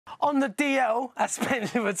on the DL, as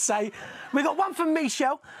Spencer would say. We got one from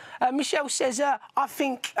Michelle. Michelle says, I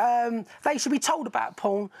think they should be told about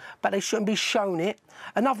porn, but they shouldn't be shown it.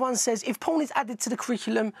 Another one says, if porn is added to the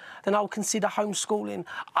curriculum, then I'll consider homeschooling.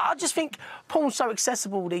 I just think porn's so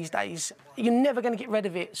accessible these days. You're never going to get rid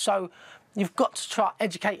of it, so you've got to try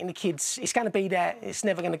educating the kids. It's going to be there. It's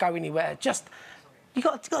never going to go anywhere. Just... You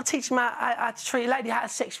got to teach them how to treat a lady, how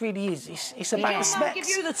sex really is. It's about respect. Did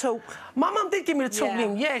your mum give you the talk? My mum did give me the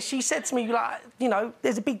talk. Yeah, she said to me, like, you know,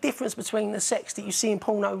 there's a big difference between the sex that you see in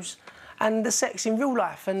pornos and the sex in real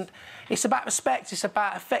life. And it's about respect, it's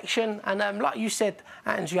about affection. And like you said,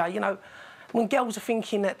 Andrea, you know, when girls are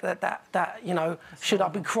thinking that you know, should I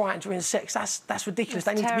be crying during sex, that's ridiculous.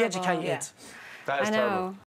 They need to be educated. That is terrible.